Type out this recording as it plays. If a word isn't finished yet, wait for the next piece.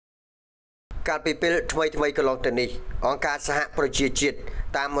ការពីពេលថ្មីកន្លងទៅនេះអង្គការសហប្រជាជាតិ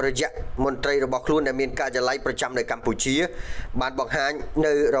តាមរយៈមន្ត្រីរបស់ខ្លួនដែលមានការិយាល័យប្រចាំនៅកម្ពុជាបានបង្ហាញ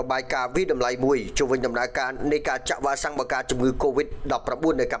នៅរបាយការណ៍វិតម្លៃមួយជុំវិញដំណើរការនៃការចាក់វ៉ាក់សាំងបង្ការជំងឺ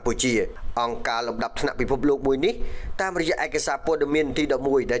COVID-19 នៅកម្ពុជាអង្គការលំដាប់ថ្នាក់ពិភពលោកមួយនេះតាមរយៈឯកសារព័ត៌មានទី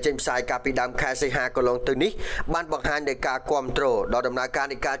11ដែលចេញផ្សាយកាលពីដើមខែសីហាកន្លងទៅនេះបានបង្ហាញនៃការគាំទ្រដល់ដំណើរការ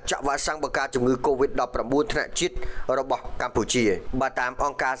នៃការចាក់វ៉ាក់សាំងបង្ការជំងឺ COVID-19 ថ្នាក់ជាតិរបស់កម្ពុជាបើតាមអ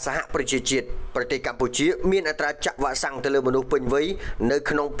ង្គការសហប្រជាជាតិប្រទេសកម្ពុជាមានអត្រាចាក់វ៉ាក់សាំងទៅលើមនុស្សពេញវ័យនៅ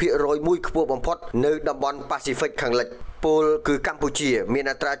ក្នុងភាគរយមួយខ្ពស់បំផុតនៅតំបន់ប៉ាស៊ីហ្វិកខាងលិចពលគឺកម្ពុជាមាន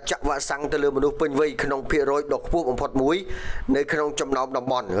អត្រាចាក់វ៉ាក់សាំងទៅលើមនុស្សពេញវ័យក្នុងភាគរយដ៏ខ្ពស់បំផុតមួយនៅក្នុងចំណោមតំ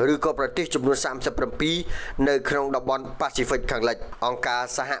បន់ឬក៏ប្រទេសចំនួន37នៅក្នុងតំបន់ប៉ាស៊ីហ្វិកខាងលិចអង្គការ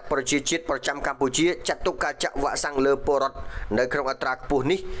សហប្រជាជាតិប្រចាំកម្ពុជាចាត់ទុកការចាក់វ៉ាក់សាំងលើពលរដ្ឋនៅក្នុងអត្រាខ្ពស់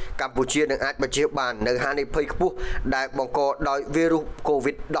នេះកម្ពុជានឹងអាចបញ្ជៀសបាននៅហានិភ័យខ្ពស់ដែលបង្កដោយវីរុស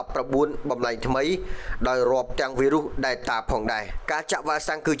COVID-19 បំលែងថ្មីដោយរាប់ទាំងវីរុស Delta ផងដែរការចាក់វ៉ាក់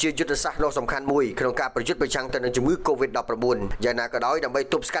សាំងគឺជាយុទ្ធសាស្ត្រដ៏សំខាន់មួយក្នុងការប្រយុទ្ធប្រឆាំងទៅនឹងជំងឺ COVID-19 យ៉ាងណាក៏ដោយដើម្បី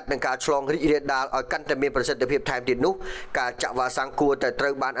ទប់ស្កាត់នឹងការឆ្លងរីករាលដាលឲ្យកាន់តែមានប្រសិទ្ធភាពថែមទៀតនោះការចាក់វ៉ាក់សាំងគួរតែត្រូ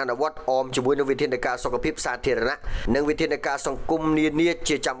វបានអនុវត្តអមជាមួយនឹងវិធានការសុខភាពសាធារណៈនិងវិធានការសង្គមនានា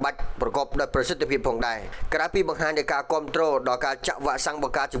ជាចាំបាច់ប្រកបដោយប្រសិទ្ធភាពផងដែរក្រៅពីបង្ហាញនៃការគាំទ្រដល់ការចាក់វ៉ាក់សាំងប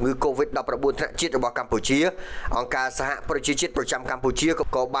ង្ការជំងឺ COVID-19 ថ្នាក់ជាតិរបស់កម្ពុជាអង្គការសហប្រជាជាតិប្រចាំកម្ពុជា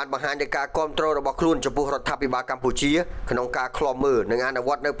ក៏បានបង្ហាញនៃការគាំទ្ររបស់ខ្លួនចំពោះរដ្ឋាភិបាលកម្ពុជាក្នុងការឃ្លាំមើលនិងអនុវ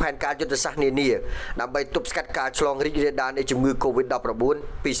ត្តនៅផែនការយុទ្ធសាស្ត្រនានាដើម្បីទប់ស្កាត់ការឆ្លងរីករាលដាលនៃជំងឺ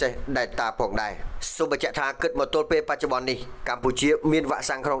COVID-19 ពិសេស Delta ផងដែរសូមបញ្ជាក់ថាគិតមកទល់ពេលបច្ចុប្បន្ននេះកម្ពុជាមានវ៉ាក់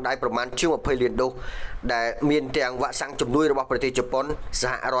សាំងក្នុងដៃប្រមាណជាង20លានដូសដែលមានទាំងវ៉ាក់សាំងជំនួយរបស់ប្រទេសជប៉ុនស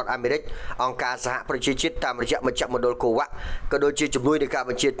ហរដ្ឋអាមេរិកអង្គការសហប្រជាជាតិតាមរយៈមជ្ឈមណ្ឌលកូវ៉ាក់ក៏ដូចជាជំនួយនៃការ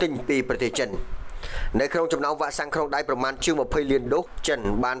បញ្ជាទិញពីប្រទេសចិននៅក្នុងចំណោមវ៉ាក់សាំងក្នុងដៃប្រមាណជាង20លានដូសចិន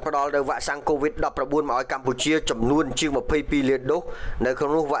បានផ្ដល់នូវវ៉ាក់សាំង COVID-19 មកឲ្យកម្ពុជាចំនួនជាង22លានដូសនៅក្នុ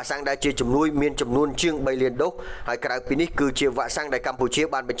ងនោះវ៉ាក់សាំងដែលជាជំនួយមានចំនួនជាង3លានដូសហើយក្រៅពីនេះគឺជាវ៉ាក់សាំងដែលកម្ពុជា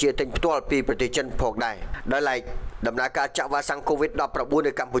បានបញ្ជាទិញផ្ទាល់ពីប្រទេសចិនផងដែរដោយឡែកដំណើរការចាក់វ៉ាក់សាំង COVID-19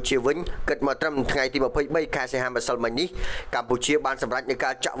 នៅកម្ពុជាវិញគិតមកត្រឹមថ្ងៃទី23ខែសីហាម្សិលមិញនេះកម្ពុជាបានសម្រេចនៃ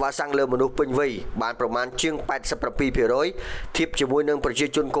ការចាក់វ៉ាក់សាំងលើមនុស្សពេញវ័យបានប្រមាណជាង 87% ធៀបជាមួយនឹងប្រជា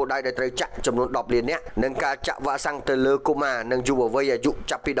ជនគោលដៅដែលត្រូវចាក់ចំនួន10លាននាក់និងការចាក់វ៉ាក់សាំងទៅលើកុមារនិងយុវវ័យអាយុ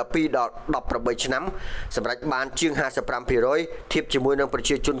ចាប់ពី12ដល់18ឆ្នាំសម្រេចបានជាង 55% ធៀបជាមួយនឹងប្រ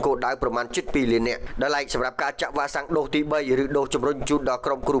ជាជនគោលដៅប្រមាណ7លាននាក់ដោយឡែកសម្រាប់ការចាក់វ៉ាក់សាំងដូសទី3ឬដូសជំរុញជូនដល់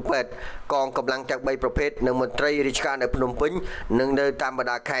ក្រុមគ្រូពេទ្យកងកម្លាំងទាំង3ប្រភេទនិងមន្ត្រីរាជការនៅភ្នំពេញនិងនៅតាមបណ្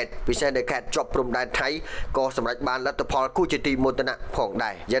ដាខេត្តពិសេសនៅខេត្តជាប់ព្រំដែនថៃក៏សម្រេចបានលទ្ធផលគួរជាទីមោទនៈផង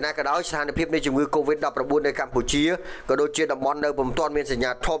ដែរយ៉ាងណាក៏ដោយស្ថានភាពនៃជំងឺ COVID-19 នៅកម្ពុជាក៏ដូចជាតំបន់នៅពុំទាន់មានសញ្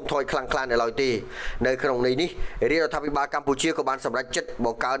ញាថមថយខ្លាំងក្លានៅឡើយទេនៅក្នុងនេះរាជរដ្ឋាភិបាលកម្ពុជាក៏បានសម្រេចចិត្តប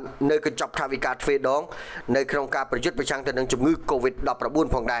ង្កើននៅកញ្ចប់ថវិកាទ្វេដងនៅក្នុងការប្រយុទ្ធប្រឆាំងទៅនឹងជំងឺ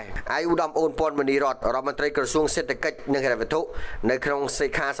COVID-19 ផងដែរឯឧត្តមអូនពាន់មនីរតរដ្ឋមន្ត្រីក្រសួងសេដ្ឋកិច្ចនិងហិរញ្ញវត្ថុនៅក្នុងសិ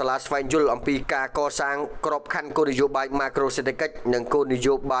ក្ខាសាលាស្វែងយល់អំពីការកសាងក្របខ័ណ្ឌគោលនយោបាយម៉ាក្រូសេដ្ឋកិច្ចនិងគោលន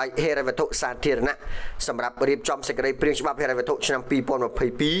យោបាយហិរញ្ញវត្ថុសាធារណៈសម្រាប់រៀបចំសេចក្តីព្រាងច្បាប់ហិរញ្ញវត្ថុឆ្នាំ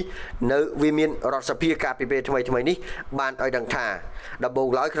2022នៅវិមានរដ្ឋសភាកាលពីពេលថ្មីនេះបានឲ្យដឹងថាដំបូង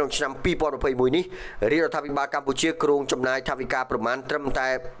ឡើយក្នុងឆ្នាំ2021នេះរាជរដ្ឋាភិបាលកម្ពុជាគ្រោងចំណាយថវិកាប្រមាណត្រឹមតែ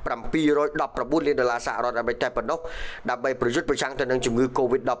$719លានសហរដ្ឋអាមេរិកតែប៉ុណ្ណោះដើម្បីប្រយុទ្ធប្រឆាំងទៅនឹងជំងឺ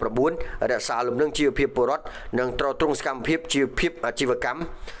COVID-19 រក្សាលំនឹងជីវភាពពលរដ្ឋនិងទ្រទ្រង់សកម្មភាពជីវភាពអាជីវកម្ម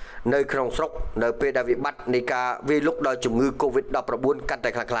នៅក្នុងស្រុកនៅពេលដែលវិបត្តិនៃការវាយលុកដោយជំងឺ COVID-19 កាន់តែ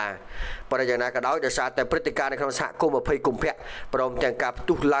ខ្លាំងក្លាប៉ុន្តែយ៉ាងណាក៏ដោយដោយសារតែព្រឹត្តិការណ៍នៅក្នុងសហគមន៍20កុម្ភៈព្រមទាំងការផ្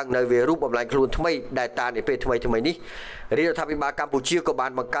ទុះឡើងនៅវីរុសបំលែងខ្លួនថ្មីដែលតានាពេលថ្មីនេះរាជរដ្ឋាភិបាលកម្ពុជាក៏បា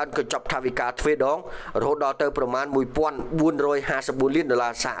នបង្កើនកញ្ចប់ថវិកាទ្វេដងរហូតដល់ទៅប្រមាណ$1454លា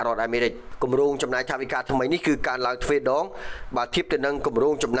នសហរដ្ឋអាមេរិកគម្រោងចំណាយថវិកាថ្មីនេះគឺការឡើងទ្វេដងបើធៀបទៅនឹងគម្រោ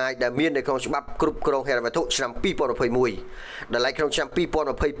ងចំណាយដែលមាននៅក្នុងច្បាប់គ្រប់គ្រងហិរញ្ញវត្ថុឆ្នាំ2021ដែលក្នុងឆ្នាំ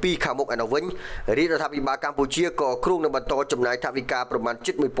2022ខាងមុខឯនោះវិញរាជរដ្ឋាភិបាលកម្ពុជាក៏គ្រោងនឹងបន្តចំណាយថវិកាប្រមាណ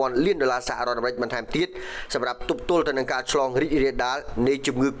$10,000លានសហរដ្ឋអាមេរិកបន្ថែមទៀតសម្រាប់ទប់ទល់ទៅនឹងការឆ្លងរីករាលដាលនៃ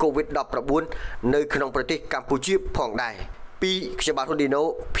ជំងឺ COVID-19 នៅក្នុងប្រទេសកម្ពុជាផងដែរពីខ្ញុំបាទហ៊ុនឌីណូ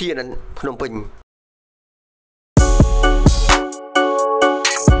PNN ភ្នំពេញ